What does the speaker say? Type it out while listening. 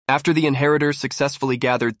After the Inheritors successfully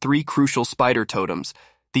gathered 3 crucial spider totems,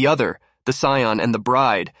 the other, the Scion, and the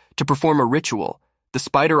Bride, to perform a ritual, the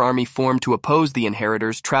spider army formed to oppose the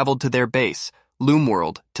Inheritors traveled to their base,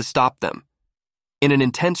 Loomworld, to stop them. In an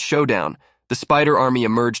intense showdown, the spider army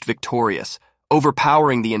emerged victorious,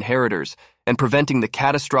 overpowering the Inheritors and preventing the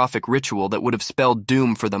catastrophic ritual that would have spelled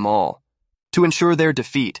doom for them all. To ensure their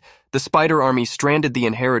defeat, the spider army stranded the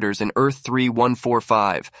Inheritors in Earth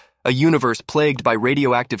 3145, a universe plagued by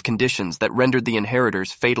radioactive conditions that rendered the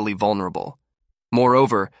Inheritors fatally vulnerable.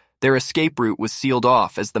 Moreover, their escape route was sealed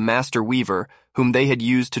off as the Master Weaver, whom they had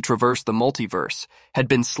used to traverse the multiverse, had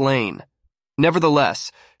been slain.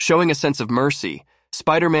 Nevertheless, showing a sense of mercy,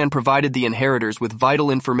 Spider-Man provided the Inheritors with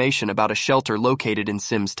vital information about a shelter located in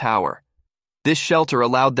Sim's Tower. This shelter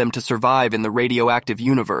allowed them to survive in the radioactive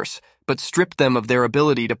universe, but stripped them of their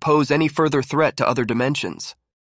ability to pose any further threat to other dimensions.